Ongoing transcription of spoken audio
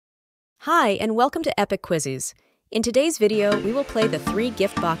Hi, and welcome to Epic Quizzes. In today's video, we will play the 3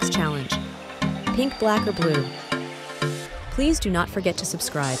 gift box challenge. Pink, black, or blue? Please do not forget to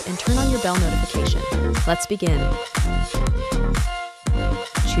subscribe and turn on your bell notification. Let's begin.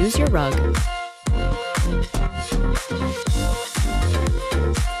 Choose your rug.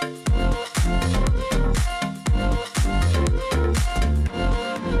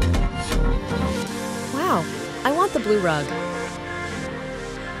 Wow, I want the blue rug.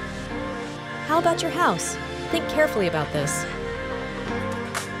 How about your house? Think carefully about this.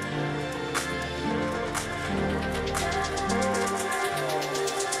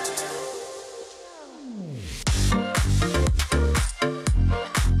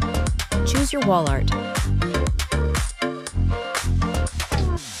 Choose your wall art.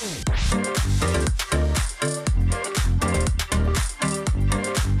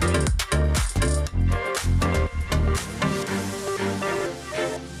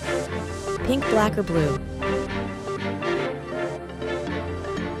 Pink, black, or blue?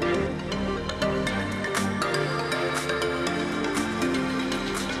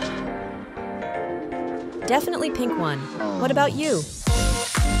 Definitely pink one. What about you?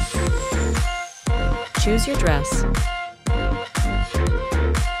 Choose your dress.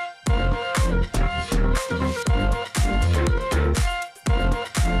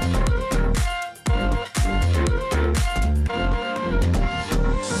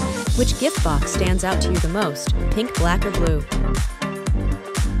 Which gift box stands out to you the most? Pink, black, or blue?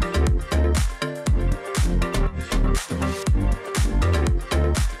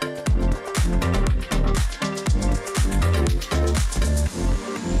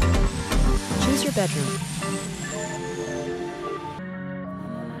 Choose your bedroom.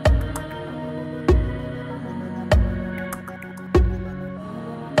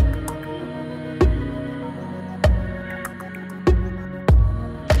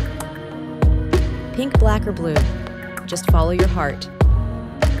 Pink, black, or blue? Just follow your heart.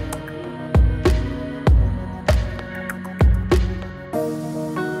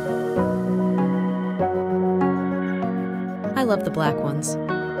 I love the black ones.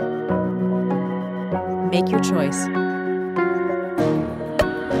 Make your choice.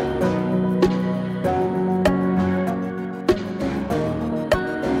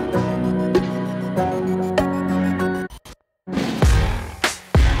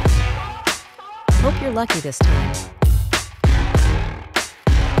 Hope you're lucky this time.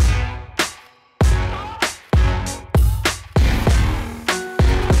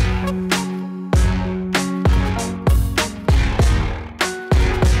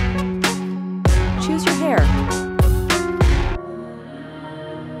 Choose your hair.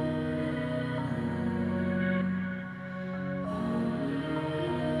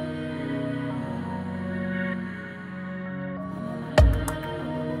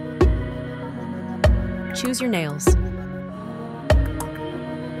 Choose your nails.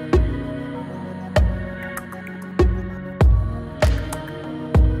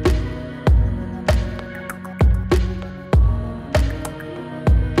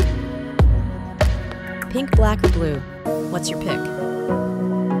 Pink, black, or blue? What's your pick?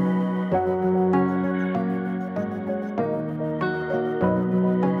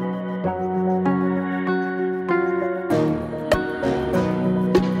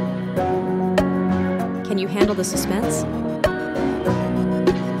 Can you handle the suspense?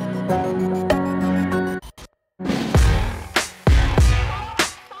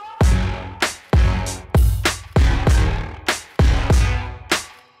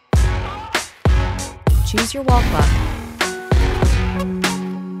 Choose your wall clock.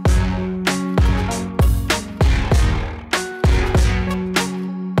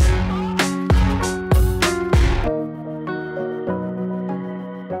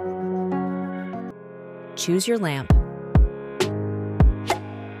 Choose your lamp.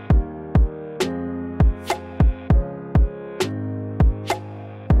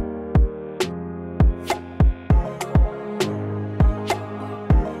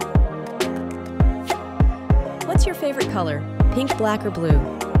 What's your favorite color? Pink, black, or blue?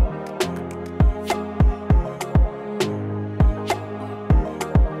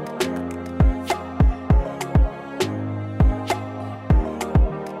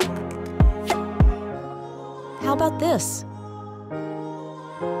 How about this?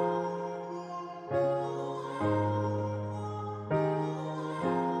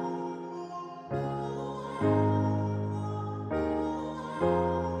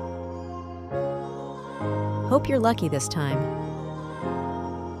 Hope you're lucky this time.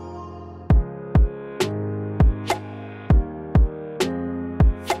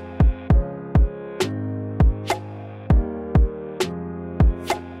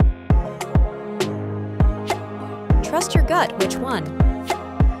 Trust your gut, which one?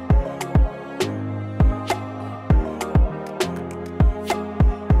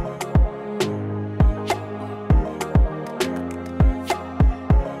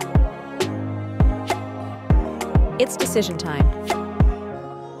 It's decision time.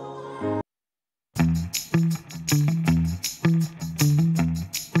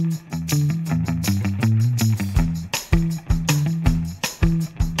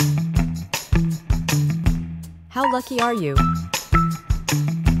 How lucky are you?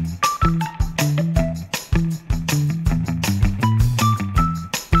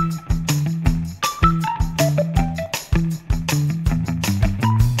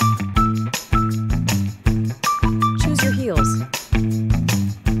 Choose your heels.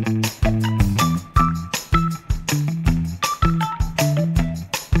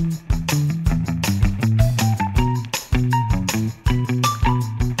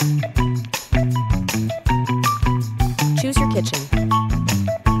 Choose your kitchen.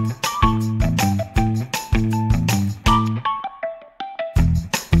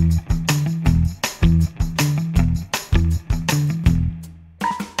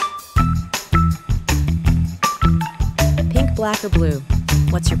 Pink, black, or blue?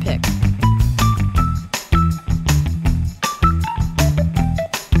 What's your pick?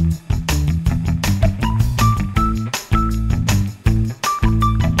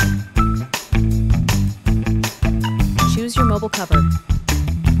 Choose your mobile cover.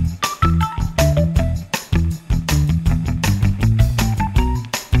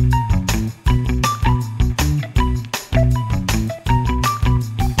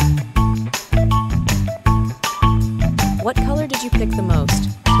 What color did you pick the most?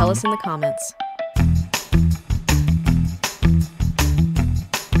 Tell us in the comments.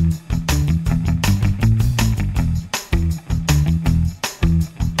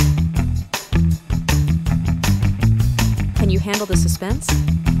 Can you handle the suspense?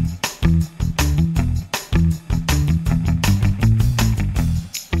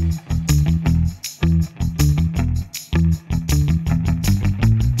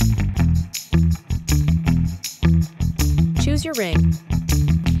 Choose your ring.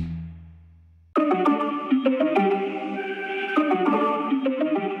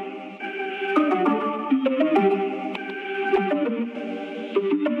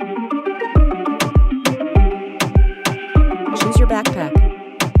 Choose your backpack.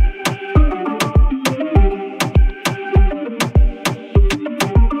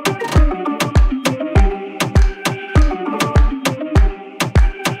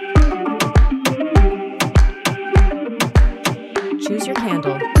 Choose your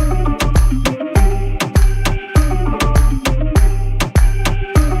candle.